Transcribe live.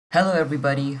Hello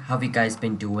everybody, how have you guys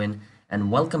been doing? And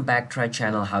welcome back to our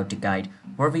channel How to Guide,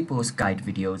 where we post guide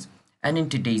videos. And in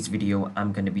today's video,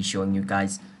 I'm going to be showing you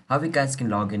guys how you guys can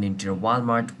log in into your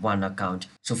Walmart One account.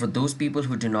 So for those people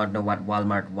who do not know what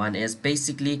Walmart One is,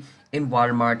 basically in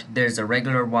Walmart, there's a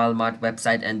regular Walmart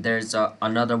website and there's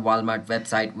another Walmart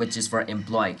website which is for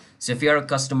employee. So if you're a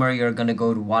customer, you're going to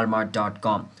go to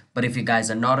walmart.com. But if you guys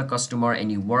are not a customer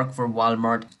and you work for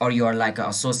Walmart or you are like an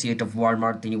associate of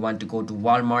Walmart, then you want to go to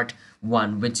Walmart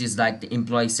One, which is like the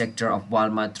employee sector of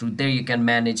Walmart. Through there, you can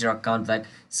manage your account, like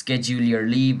schedule your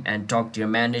leave and talk to your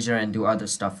manager and do other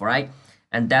stuff, right?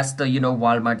 And that's the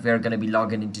Walmart we're going to be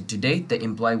logging into today, the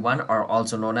employee one, or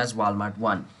also known as Walmart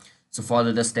One. So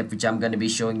follow the step which I'm going to be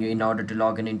showing you in order to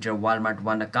log in into your Walmart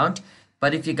One account.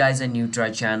 But if you guys are new to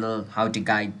our channel, How to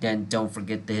Guide, then don't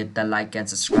forget to hit the like and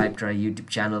subscribe to our YouTube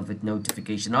channel with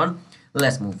notification on.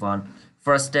 Let's move on.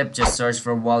 First step, just search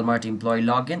for Walmart employee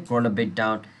login, scroll a bit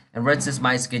down, and where it says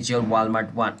My Schedule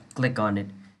Walmart One, click on it.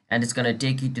 And it's going to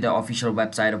take you to the official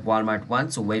website of Walmart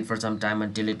One, so wait for some time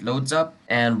until it loads up.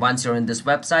 And once you're in this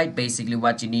website, basically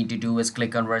what you need to do is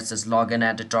click on where it says login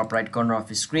at the top right corner of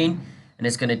your screen, and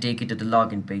it's going to take you to the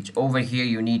login page. Over here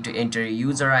you need to enter your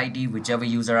user ID, whichever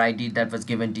user ID that was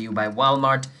given to you by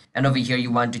Walmart, and over here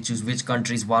you want to choose which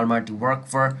countries Walmart you work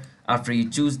for. After you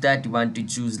choose that, you want to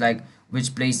choose like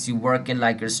which place you work in,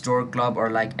 like your store, club, or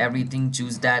like everything,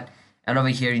 choose that. And over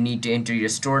here you need to enter your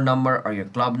store number or your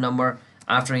club number.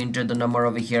 After you enter the number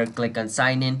over here, click on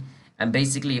sign in, and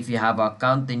basically if you have an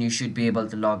account, then you should be able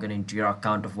to log in into your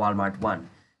account of Walmart One.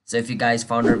 So if you guys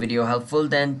found our video helpful,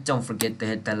 then don't forget to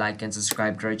hit the like and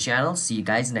subscribe to our channel. See you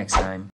guys next time.